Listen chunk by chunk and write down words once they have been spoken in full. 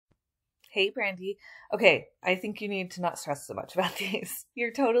Hey, Brandi. Okay, I think you need to not stress so much about these.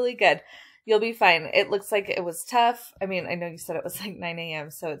 You're totally good. You'll be fine. It looks like it was tough. I mean, I know you said it was like 9 a.m.,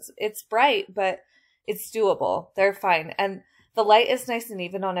 so it's bright, but it's doable. They're fine. And the light is nice and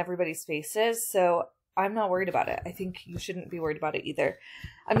even on everybody's faces, so I'm not worried about it. I think you shouldn't be worried about it either.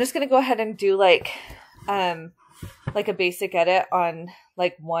 I'm just gonna go ahead and do like a basic edit on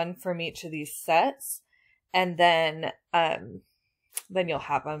like one from each of these sets, and then you'll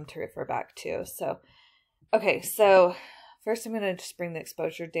have them to refer back to. So, okay, so first I'm going to just bring the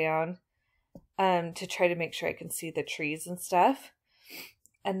exposure down to try to make sure I can see the trees and stuff.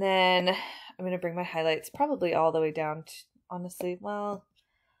 And then I'm going to bring my highlights probably all the way down to, honestly, well,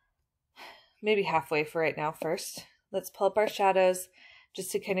 maybe halfway for right now first. Let's pull up our shadows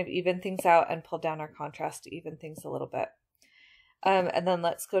just to kind of even things out and pull down our contrast to even things a little bit. And then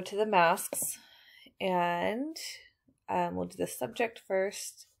let's go to the masks, and we'll do the subject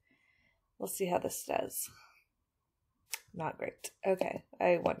first. We'll see how this does. Not great. Okay,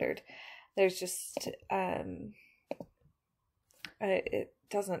 I wondered. There's just, it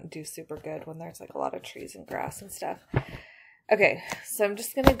doesn't do super good when there's like a lot of trees and grass and stuff. Okay, so I'm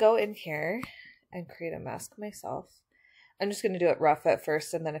just going to go in here and create a mask myself. I'm just going to do it rough at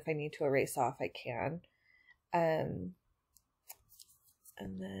first, and then if I need to erase off, I can. And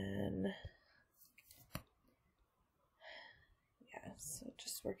then, yeah, so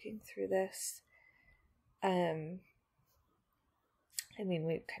just working through this. I mean,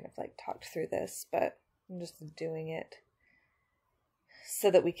 we've kind of like talked through this, but I'm just doing it so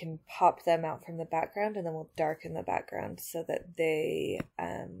that we can pop them out from the background, and then we'll darken the background so that they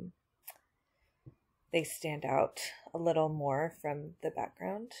stand out a little more from the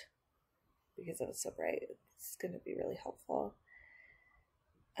background because it was so bright. It's going to be really helpful.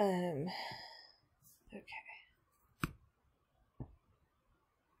 Okay.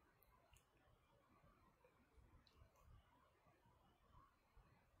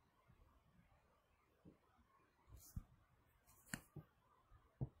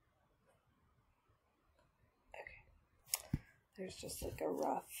 There's just like a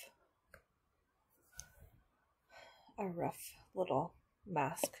rough little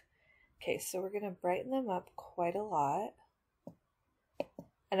mask. Okay, so we're going to brighten them up quite a lot.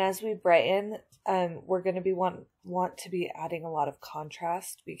 And as we brighten, we're going to be want to be adding a lot of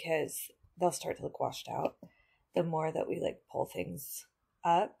contrast because they'll start to look washed out. The more that we like pull things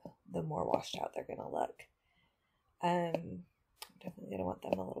up, the more washed out they're going to look. Definitely going to want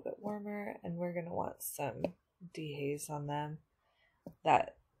them a little bit warmer, and we're going to want some dehaze on them.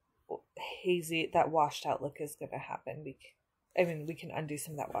 That hazy, that washed out look is going to happen. I mean, we can undo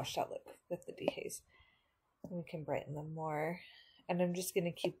some of that washed out look with the dehaze. And we can brighten them more. And I'm just going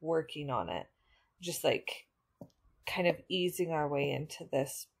to keep working on it. Just like kind of easing our way into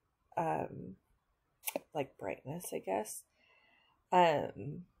this, like brightness, I guess.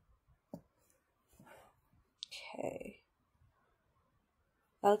 Okay.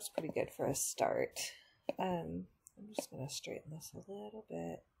 That looks pretty good for a start. I'm just going to straighten this a little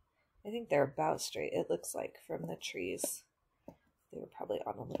bit. I think they're about straight, it looks like, from the trees. They were probably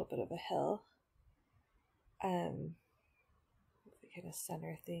on a little bit of a hill. We kind of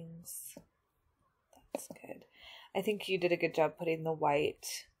center things. That's good. I think you did a good job putting the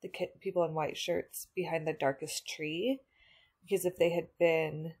people in white shirts behind the darkest tree, because if they had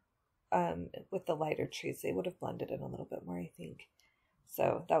been with the lighter trees, they would have blended in a little bit more, I think.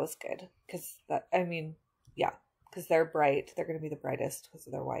 So that was good, because because they're bright. They're going to be the brightest because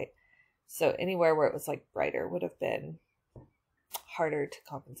they're white. So anywhere where it was like brighter would have been harder to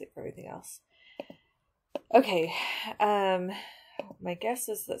compensate for everything else. Okay, my guess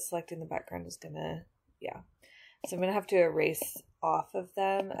is that selecting the background is gonna, so I'm gonna have to erase off of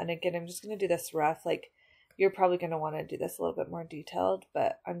them. And again, I'm just gonna do this rough. Like, you're probably gonna want to do this a little bit more detailed,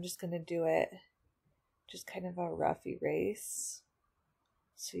 but I'm just gonna do it just kind of a rough erase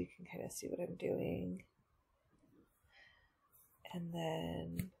so you can kind of see what I'm doing. And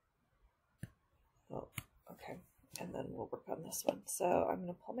then, oh, okay. And then we'll work on this one. So I'm going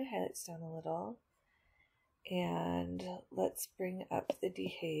to pull my highlights down a little, and let's bring up the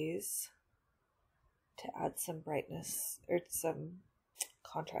dehaze to add some brightness or some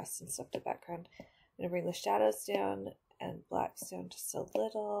contrast and stuff to the background. I'm going to bring the shadows down and blacks down just a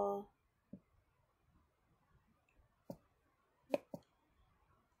little.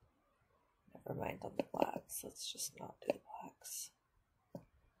 Never mind on the blacks. Let's just not do the blacks.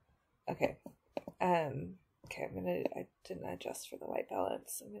 Okay. Okay, I didn't adjust for the white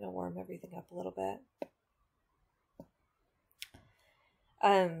balance. I'm gonna warm everything up a little bit.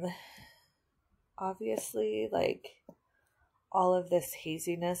 Obviously, like, all of this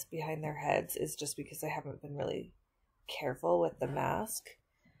haziness behind their heads is just because I haven't been really careful with the mask.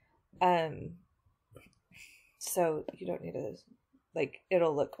 So you don't need to, like,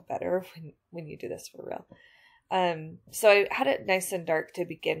 it'll look better when you do this for real. So I had it nice and dark to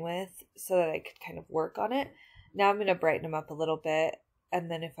begin with so that I could kind of work on it. Now I'm going to brighten them up a little bit. And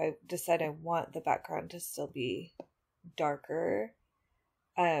then if I decide I want the background to still be darker,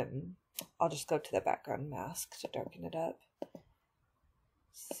 I'll just go to the background mask to darken it up.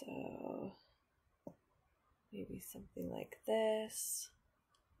 So maybe something like this.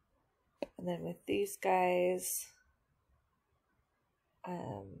 And then with these guys,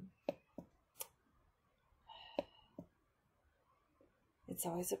 it's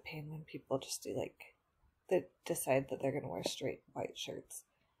always a pain when people just do like, they decide that they're going to wear straight white shirts.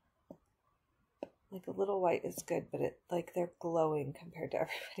 Like a little white is good, but they're glowing compared to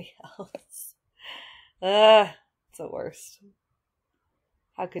everybody else. It's the worst.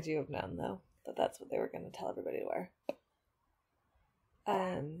 How could you have known though that that's what they were going to tell everybody to wear?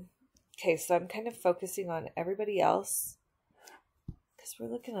 Okay, so I'm kind of focusing on everybody else because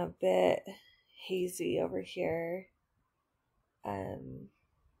we're looking a bit hazy over here.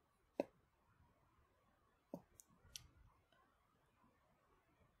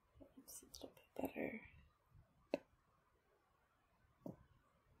 Looks a little bit better.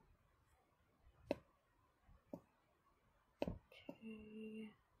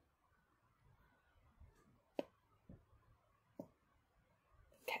 Okay.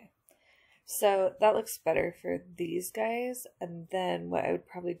 Okay. So that looks better for these guys. And then what I would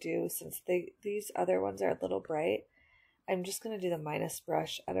probably do, since these other ones are a little bright, I'm just going to do the minus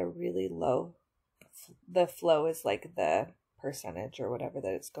brush at a really low. The flow is like the percentage or whatever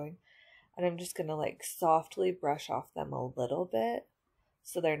that it's going. And I'm just going to like softly brush off them a little bit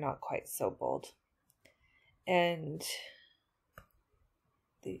so they're not quite so bold. And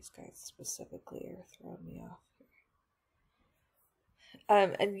these guys specifically are throwing me off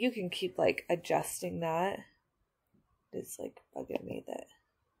here. And you can keep like adjusting that. It's like bugging me that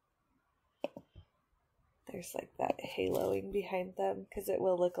there's like that haloing behind them because it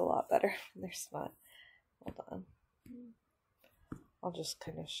will look a lot better when there's not. Hold on. I'll just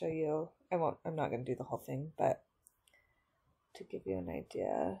kind of show you. I'm not going to do the whole thing, but to give you an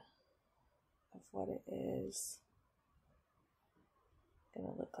idea of what it is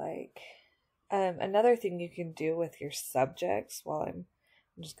going to look like. Another thing you can do with your subjects while I'm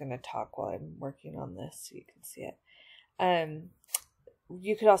just going to talk while I'm working on this so you can see it.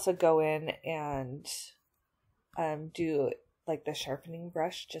 You could also go in and do like the sharpening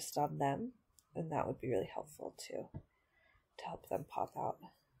brush just on them, and that would be really helpful too to help them pop out.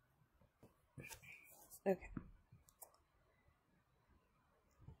 Okay.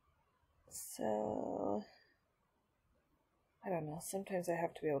 So I don't know, sometimes I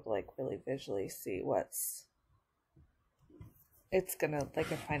have to be able to like really visually see it's gonna,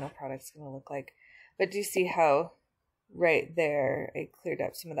 like a final product's gonna look like. But do you see how right there I cleared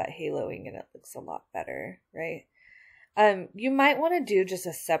up some of that haloing and it looks a lot better, right? You might want to do just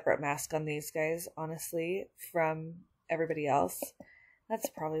a separate mask on these guys, honestly, from everybody else. That's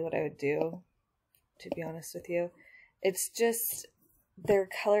probably what I would do, to be honest with you. It's just their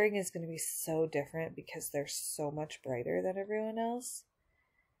coloring is going to be so different because they're so much brighter than everyone else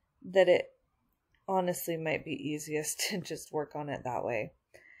that it honestly might be easiest to just work on it that way.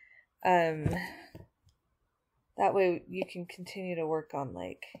 That way you can continue to work on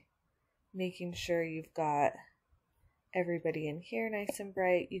like making sure you've got everybody in here nice and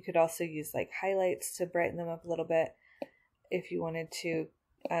bright. You could also use like highlights to brighten them up a little bit if you wanted to,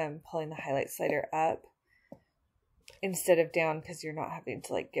 pulling the highlight slider up instead of down because you're not having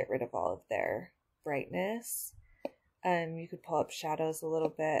to like get rid of all of their brightness. You could pull up shadows a little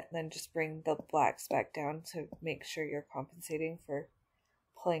bit, then just bring the blacks back down to make sure you're compensating for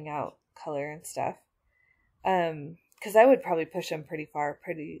pulling out color and stuff. Because I would probably push them pretty far,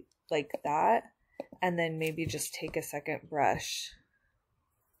 pretty like that, and then maybe just take a second brush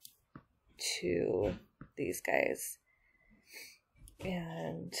to these guys.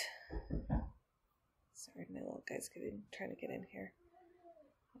 And sorry, my little guy's trying to get in here.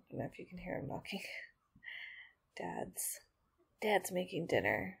 I don't know if you can hear him knocking. Dad's making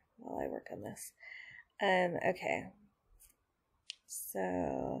dinner while I work on this. Okay.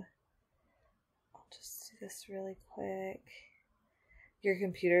 So I'll just do this really quick. Your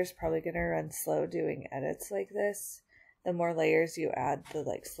computer's probably gonna run slow doing edits like this. The more layers you add, the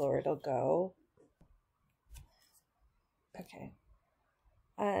like slower it'll go. Okay.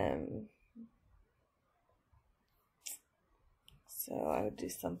 So I would do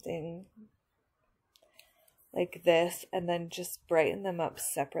something like this, and then just brighten them up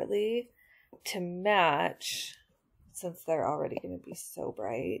separately to match, since they're already going to be so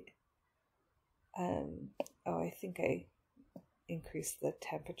bright. Oh, I think I increased the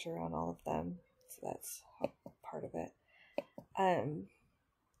temperature on all of them, so that's part of it.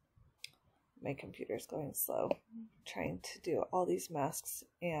 My computer's going slow. I'm trying to do all these masks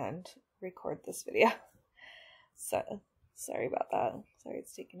and record this video. So, sorry about that. Sorry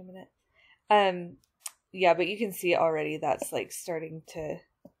it's taking a minute. Yeah, but you can see already that's like starting to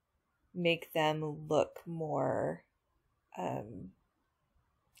make them look more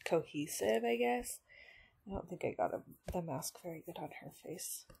cohesive, I guess. I don't think I got the mask very good on her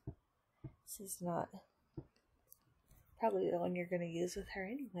face. This is not probably the one you're going to use with her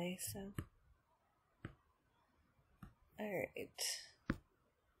anyway, so. Alright.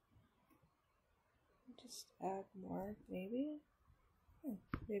 Just add more, maybe?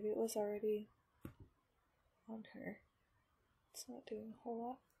 Maybe it was already on her. It's not doing a whole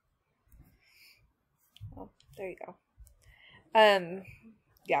lot. Oh, there you go.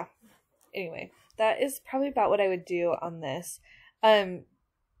 Yeah. Anyway, that is probably about what I would do on this. Do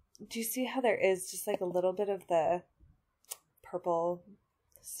you see how there is just like a little bit of the purple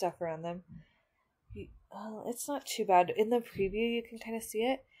stuff around them? It's not too bad. In the preview, you can kind of see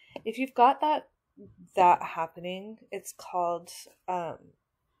it. If you've got that happening, it's called, what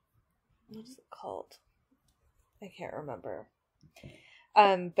is it called? I can't remember.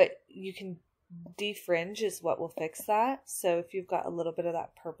 But you can defringe is what will fix that. So if you've got a little bit of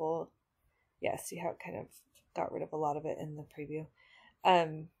that purple, yeah, see how it kind of got rid of a lot of it in the preview.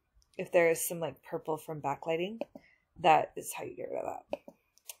 If there is some like purple from backlighting, that is how you get rid of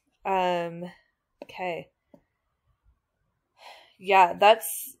that. Okay. Yeah,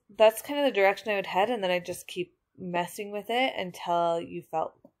 that's kind of the direction I would head, and then I just keep messing with it until you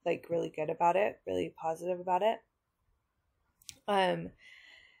felt like really good about it, really positive about it.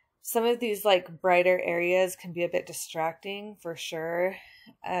 Some of these like brighter areas can be a bit distracting for sure.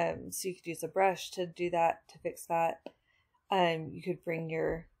 So you could use a brush to do that, to fix that. You could bring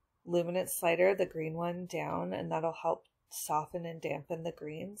your luminance slider, the green one, down, and that'll help soften and dampen the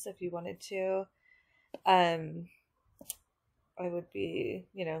greens if you wanted to. I would be,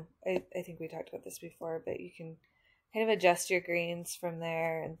 I think we talked about this before, but you can kind of adjust your greens from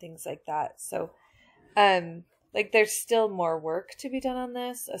there and things like that. So, like there's still more work to be done on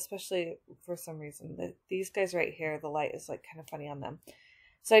this, especially for some reason. These guys right here, the light is like kind of funny on them.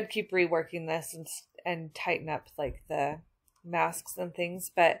 So I'd keep reworking this and tighten up like the masks and things,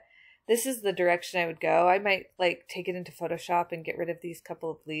 but this is the direction I would go. I might like take it into Photoshop and get rid of these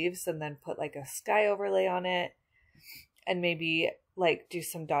couple of leaves and then put like a sky overlay on it, and maybe like do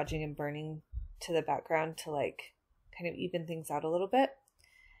some dodging and burning to the background to like kind of even things out a little bit.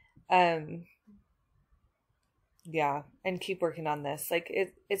 Yeah, and keep working on this. Like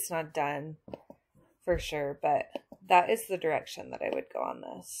it's not done for sure, but that is the direction that I would go on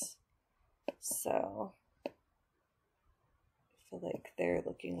this. So I feel like they're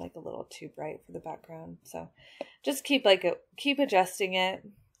looking like a little too bright for the background. So just keep adjusting it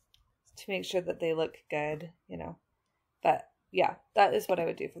to make sure that they look good, But yeah, that is what I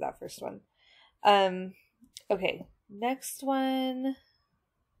would do for that first one. Okay, next one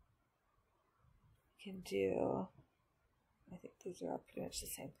we can do, I think these are all pretty much the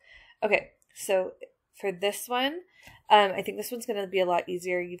same. Okay, so for this one, I think this one's going to be a lot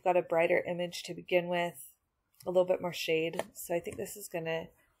easier. You've got a brighter image to begin with, a little bit more shade. So I think this is going to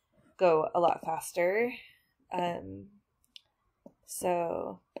go a lot faster.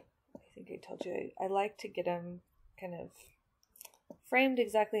 So I think I told you, I like to get them kind of framed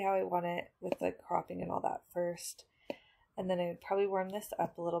exactly how I want it with the cropping and all that first. And then I would probably warm this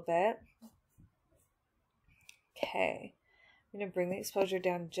up a little bit. Okay. I'm going to bring the exposure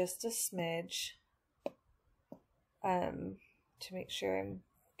down just a smidge to make sure I'm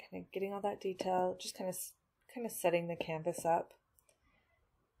kind of getting all that detail, just kind of setting the canvas up.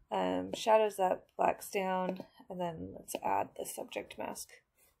 Shadows up, blacks down, and then let's add the subject mask.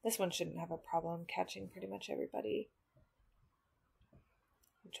 This one shouldn't have a problem catching pretty much everybody,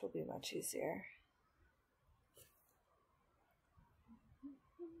 which will be much easier.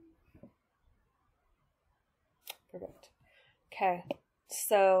 Perfect. Okay,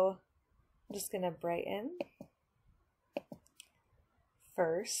 so I'm just going to brighten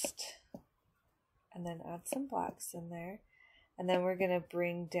first, and then add some blacks in there. And then we're going to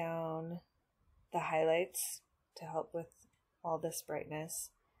bring down the highlights to help with all this brightness.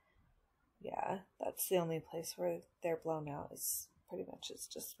 Yeah, that's the only place where they're blown out, is pretty much it's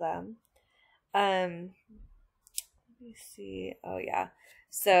just them. Let me see. Oh yeah.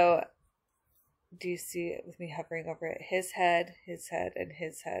 So do you see it with me hovering over it? His head, his head, and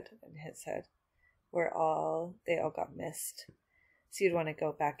his head, and his head. They all got missed. So you'd want to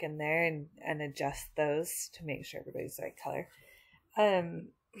go back in there and adjust those to make sure everybody's the right color.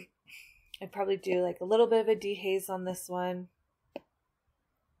 I'd probably do like a little bit of a dehaze on this one.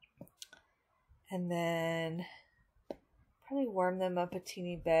 And then probably warm them up a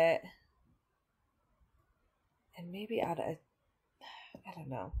teeny bit. And maybe add I don't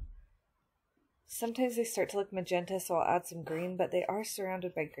know. Sometimes they start to look magenta, so I'll add some green, but they are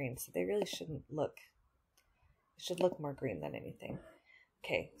surrounded by green, so they really shouldn't look, it should look more green than anything.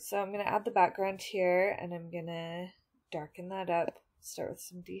 Okay, so I'm going to add the background here, and I'm going to darken that up. Start with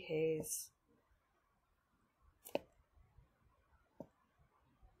some dehaze.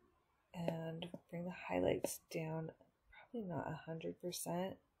 And bring the highlights down, probably not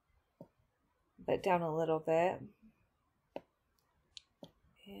 100%, but down a little bit.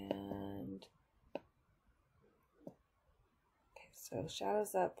 And okay, so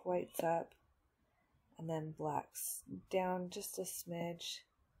shadows up, whites up, and then blacks down just a smidge.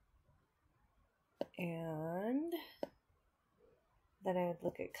 And then I would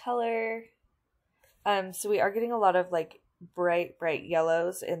look at color. So we are getting a lot of like bright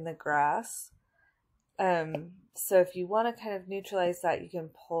yellows in the grass. So if you want to kind of neutralize that, you can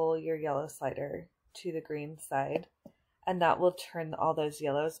pull your yellow slider to the green side, and that will turn all those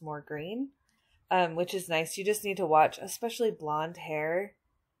yellows more green, which is nice. You just need to watch, especially blonde hair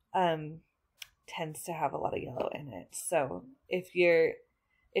tends to have a lot of yellow in it. So if you're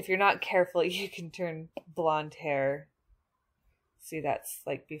not careful, you can turn blonde hair. See, that's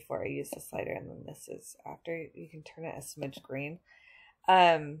like before I use the slider, and then this is after. You can turn it a smidge green.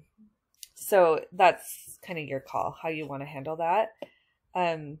 So that's kind of your call, how you want to handle that.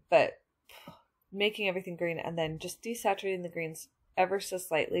 But making everything green and then just desaturating the greens ever so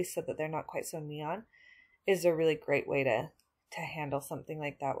slightly so that they're not quite so neon is a really great way to handle something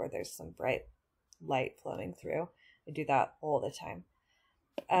like that where there's some bright light flowing through. I do that all the time.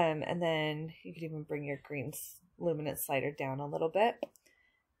 And then you could even bring your greens luminance slider down a little bit,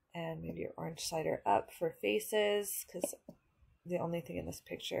 and maybe your orange slider up for faces, because the only thing in this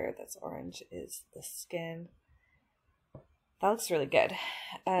picture that's orange is the skin. That looks really good.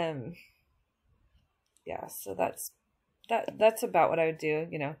 Yeah, so that's about what I would do.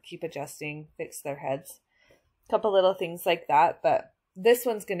 You know, keep adjusting, fix their heads, a couple little things like that. But this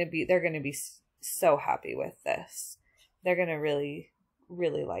one's they're gonna be so happy with this. They're gonna really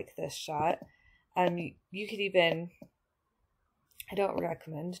like this shot. You could even, I don't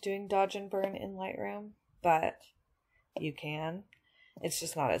recommend doing dodge and burn in Lightroom, but you can. It's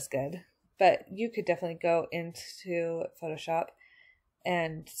just not as good. But you could definitely go into Photoshop,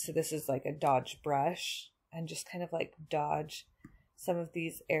 and so this is like a dodge brush, and just kind of like dodge some of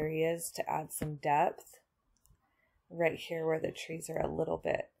these areas to add some depth. Right here where the trees are a little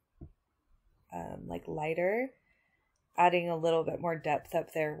bit like lighter, adding a little bit more depth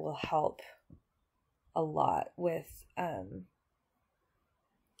up there will help a lot with I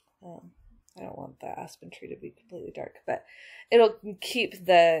don't want the aspen tree to be completely dark, but it'll keep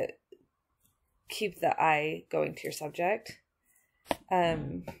the eye going to your subject.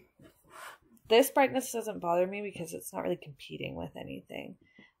 This brightness doesn't bother me because it's not really competing with anything,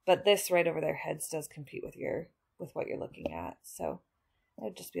 but this right over their heads does compete with what you're looking at, so I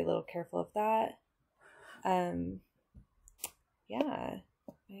would just be a little careful of that. Yeah,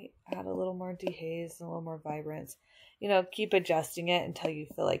 I add a little more dehaze and a little more vibrance. You know, keep adjusting it until you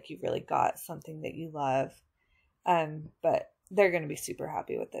feel like you've really got something that you love. But they're going to be super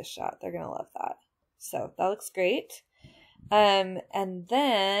happy with this shot. They're going to love that. So that looks great. And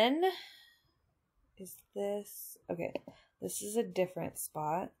then is this, okay, this is a different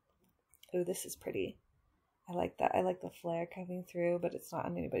spot. Oh, this is pretty. I like that. I like the flare coming through, but it's not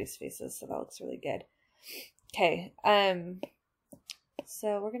on anybody's faces, so that looks really good. Okay,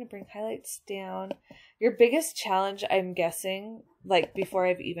 so we're going to bring highlights down. Your biggest challenge, I'm guessing, like before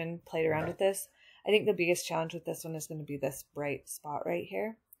I've even played around with this, I think the biggest challenge with this one is going to be this bright spot right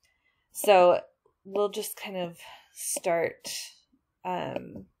here. So we'll just kind of start,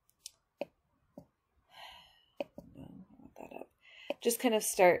 just kind of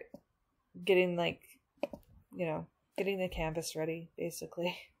start getting like, you know, getting the canvas ready,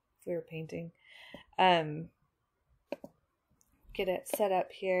 basically, if we were painting. Get it set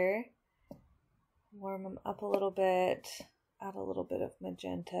up here, warm them up a little bit, add a little bit of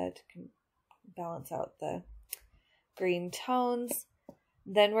magenta to balance out the green tones.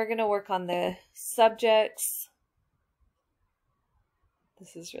 Then we're going to work on the subjects.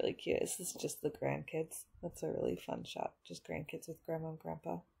 This is really cute. This is just the grandkids. That's a really fun shot. Just grandkids with grandma and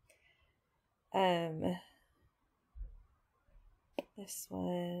grandpa. This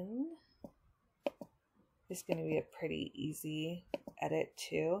one is going to be a pretty easy edit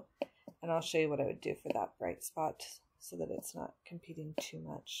too. And I'll show you what I would do for that bright spot so that it's not competing too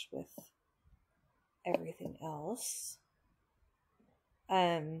much with everything else.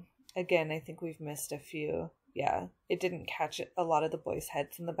 Again, I think we've missed a few. Yeah, it didn't catch a lot of the boys'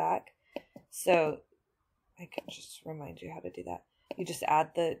 heads in the back. So I can just remind you how to do that. You just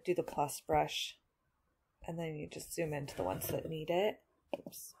do the plus brush, and then you just zoom into the ones that need it.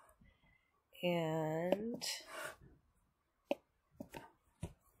 Oops. And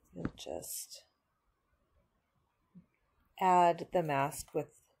you'll just add the mask with,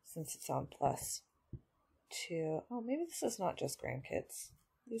 since it's on plus, to, oh, maybe this is not just grandkids.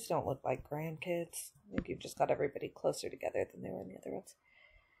 These don't look like grandkids. I think you've just got everybody closer together than they were in the other ones.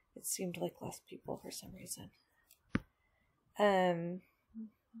 It seemed like less people for some reason.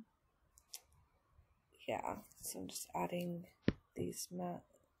 Yeah, so I'm just adding these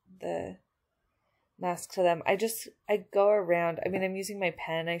the mask to them. I go around, I mean, I'm using my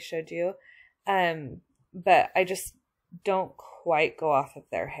pen I showed you, but I just don't quite go off of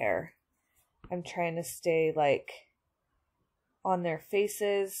their hair. I'm trying to stay like on their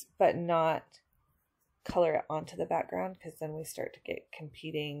faces, but not color it onto the background, because then we start to get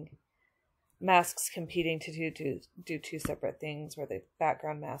masks competing to do two separate things, where the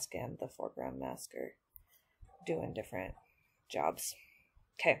background mask and the foreground mask are doing different jobs.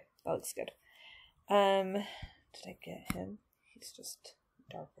 Okay, that looks good. Did I get him? He's just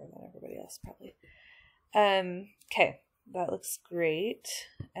darker than everybody else, probably. Okay, that looks great.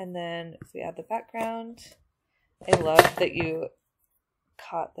 And then if we add the background, I love that you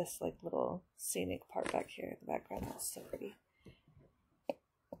caught this like little scenic part back here in the background. That's so pretty.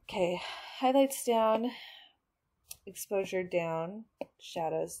 Okay, highlights down, exposure down,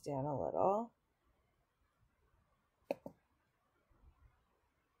 shadows down a little.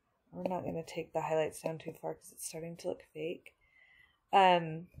 We're not going to take the highlights down too far because it's starting to look fake.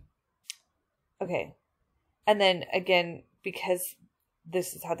 Okay, and then again, because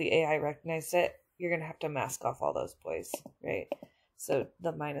this is how the AI recognized it, you're going to have to mask off all those boys, right? So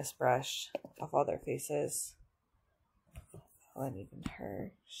the minus brush off all their faces. Oh, and even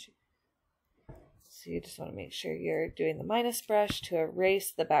her. So you just want to make sure you're doing the minus brush to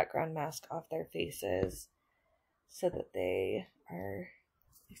erase the background mask off their faces so that they are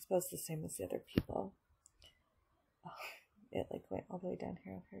exposed the same as the other people. Oh, it like went all the way down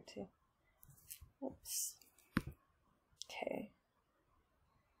here on her too. Oops. Okay.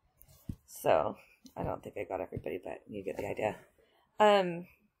 So I don't think I got everybody, but you get the idea.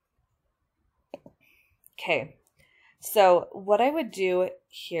 Okay. So what I would do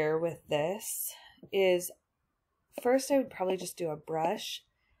here with this is, first I would probably just do a brush,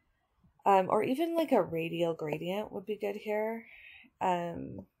 or even like a radial gradient would be good here.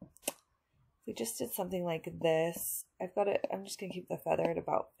 We just did something like this. I'm just going to keep the feather at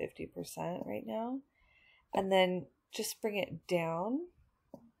about 50% right now. And then just bring it down.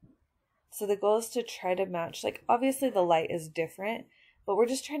 So the goal is to try to match, like obviously the light is different, but we're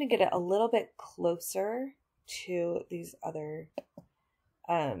just trying to get it a little bit closer to these other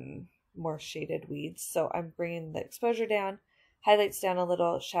more shaded weeds. So I'm bringing the exposure down, highlights down a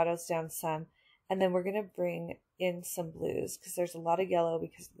little, shadows down some, and then we're going to bring in some blues because there's a lot of yellow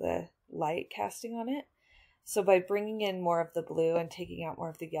because of the light casting on it. So by bringing in more of the blue and taking out more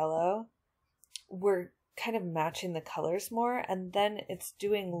of the yellow, we're kind of matching the colors more, and then it's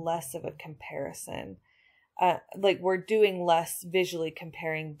doing less of a comparison. Like we're doing less visually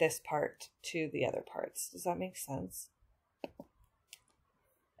comparing this part to the other parts. Does that make sense?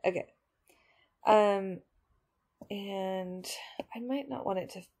 Okay. And I might not want it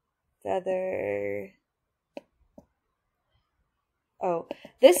to feather. Oh,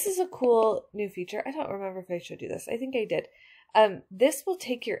 this is a cool new feature. I don't remember if I showed you this. I think I did. This will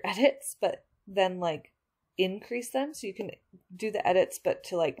take your edits, but then like increase them. So you can do the edits, but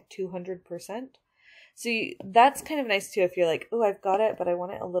to like 200%. So that's kind of nice too if you're like, oh, I've got it, but I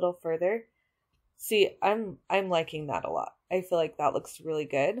want it a little further. See, I'm liking that a lot. I feel like that looks really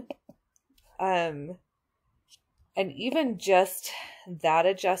good. And even just that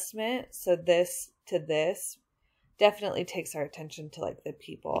adjustment, so this to this, definitely takes our attention to like the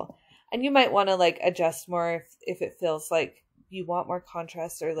people. And you might want to like adjust more if it feels like you want more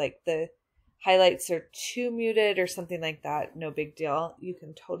contrast, or like the highlights are too muted or something like that. No big deal. You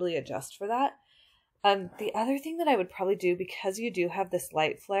can totally adjust for that. The other thing that I would probably do, because you do have this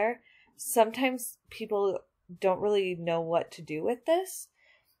light flare, sometimes people don't really know what to do with this.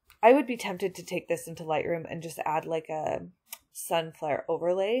 I would be tempted to take this into Lightroom and just add like a sun flare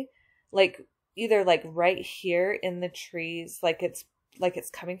overlay. Like either like right here in the trees, like it's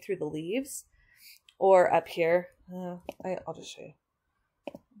coming through the leaves, or up here. I'll just show you.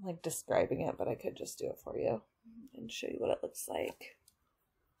 I'm like describing it, but I could just do it for you and show you what it looks like.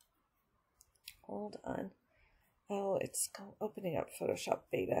 Hold on. Oh, it's opening up Photoshop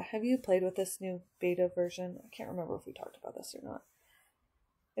beta. Have you played with this new beta version? I can't remember if we talked about this or not.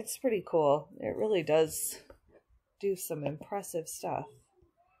 It's pretty cool. It really does do some impressive stuff.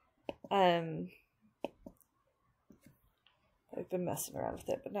 I've been messing around with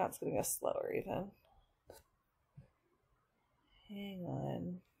it, but now it's going to go slower even. Hang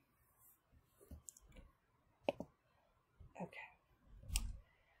on. Okay.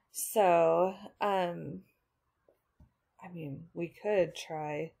 So, I mean, we could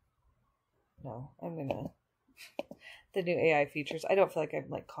try. No, I'm gonna. The new AI features. I don't feel like I'm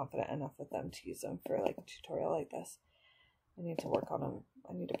like confident enough with them to use them for like a tutorial like this. I need to work on them.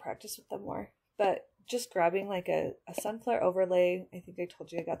 I need to practice with them more. But just grabbing like a sunflower overlay. I think I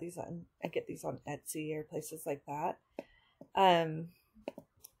told you I got these on. I get these on Etsy or places like that. And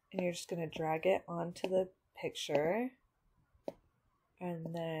you're just gonna drag it onto the picture, and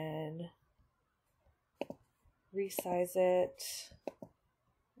then resize it.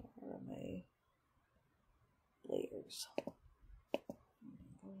 Where are my layers?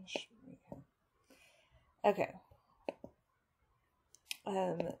 Okay.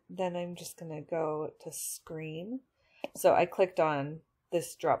 Then I'm just gonna go to screen. So I clicked on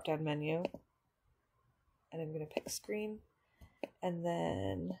this drop down menu, and I'm gonna pick screen, and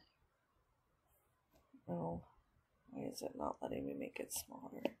then oh, why is it not letting me make it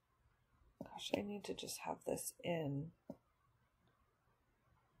smaller? Gosh, I need to just have this in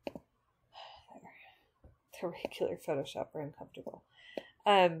the regular Photoshop where I'm comfortable.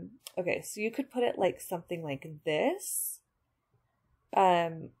 Okay, so you could put it like something like this,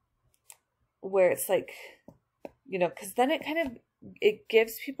 where it's like, you know, because then it kind of, it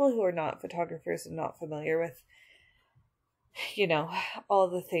gives people who are not photographers and not familiar with, you know, all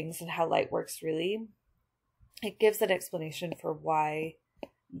the things and how light works really, it gives an explanation for why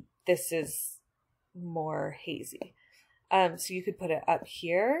this is more hazy. So you could put it up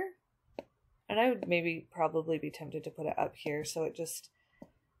here, and I would maybe probably be tempted to put it up here, so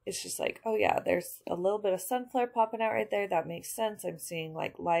it's just like, oh yeah, there's a little bit of sunflower popping out right there. That makes sense. I'm seeing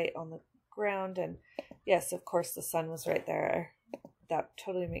like light on the ground, and yes, of course the sun was right there. That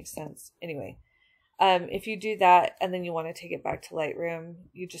totally makes sense. Anyway, if you do that and then you want to take it back to Lightroom,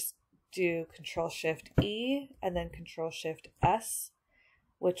 you just do Control-Shift-E and then Control-Shift-S,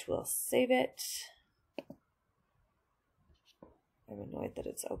 which will save it. I'm annoyed that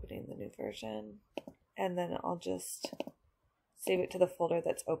it's opening the new version. And then I'll just save it to the folder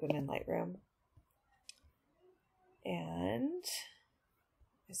that's open in Lightroom. And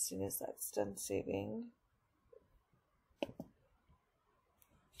as soon as that's done saving,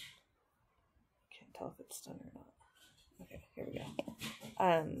 can't tell if it's done or not. Okay, here we go.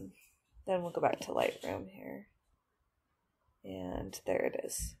 Then we'll go back to Lightroom here. And there it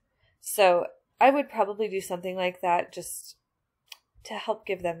is. So I would probably do something like that just to help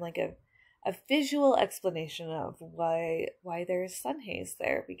give them like a visual explanation of why there's sun haze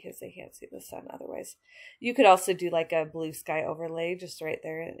there, because they can't see the sun otherwise. You could also do like a blue sky overlay just right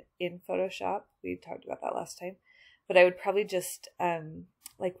there in Photoshop. We talked about that last time. But I would probably just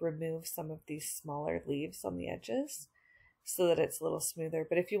like remove some of these smaller leaves on the edges so that it's a little smoother.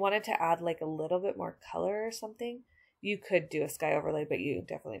 But if you wanted to add like a little bit more color or something, you could do a sky overlay, but you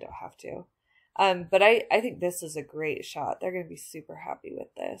definitely don't have to. But I think this is a great shot. They're going to be super happy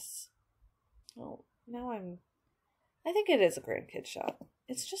with this. Oh, now I think it is a grandkid shot.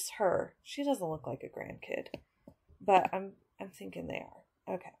 It's just her. She doesn't look like a grandkid, but I'm thinking they are.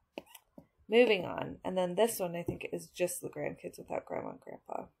 Okay. Moving on. And then this one I think is just the grandkids without grandma and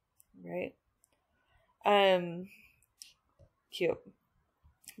grandpa, right? Cute.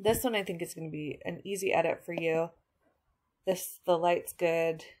 This one I think is going to be an easy edit for you. The light's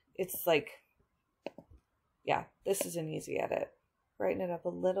good. It's like, yeah, this is an easy edit. Brighten it up a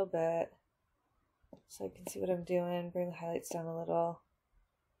little bit so I can see what I'm doing. Bring the highlights down a little.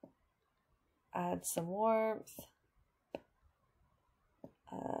 Add some warmth.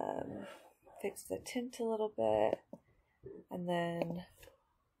 Fix the tint a little bit. And then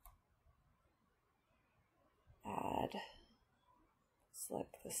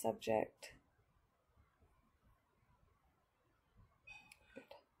select the subject.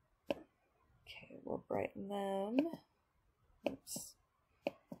 Good. Okay, we'll brighten them. Oops.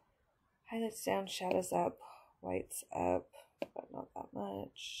 Highlights down, shadows up, whites up, but not that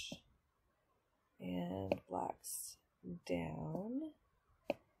much. And blacks down.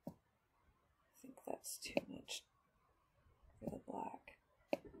 that's too much for the black.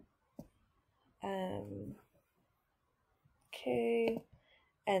 Okay.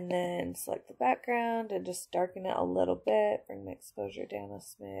 And then select the background and just darken it a little bit. Bring my exposure down a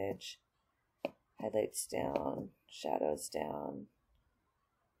smidge. Highlights down. Shadows down.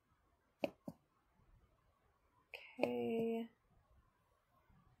 Okay.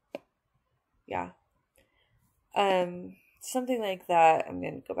 Yeah. Something like that. I'm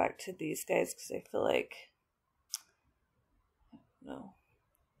going to go back to these guys because I feel like, no,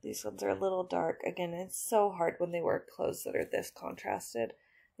 these ones are a little dark. Again, it's so hard when they wear clothes that are this contrasted.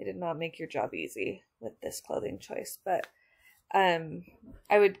 They did not make your job easy with this clothing choice, but I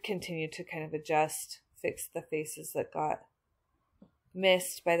would continue to kind of adjust, fix the faces that got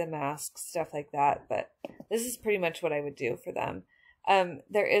missed by the masks, stuff like that. But this is pretty much what I would do for them.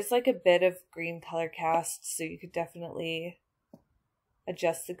 There is like a bit of green color cast, so you could definitely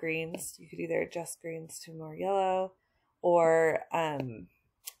adjust the greens. You could either adjust greens to more yellow or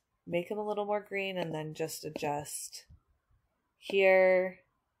make them a little more green and then just adjust here,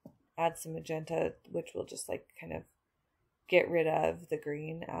 add some magenta, which will just like kind of get rid of the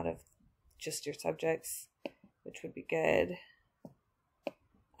green out of just your subjects, which would be good.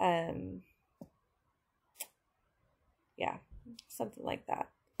 Yeah, something like that.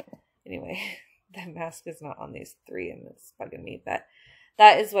 Anyway, the mask is not on these three and it's bugging me, but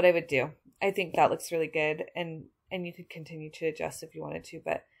that is what I would do. I think that looks really good, and you could continue to adjust if you wanted to,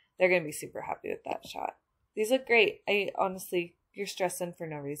 but they're going to be super happy with that shot. These look great. Honestly, you're stressing for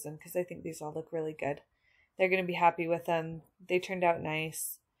no reason because I think these all look really good. They're going to be happy with them. They turned out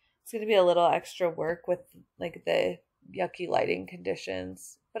nice. It's going to be a little extra work with like the yucky lighting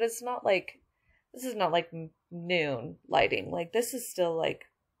conditions, but it's not like, this is not like noon lighting. Like this is still like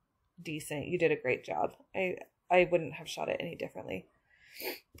decent. You did a great job. I wouldn't have shot it any differently.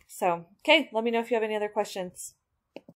 So, okay, let me know if you have any other questions.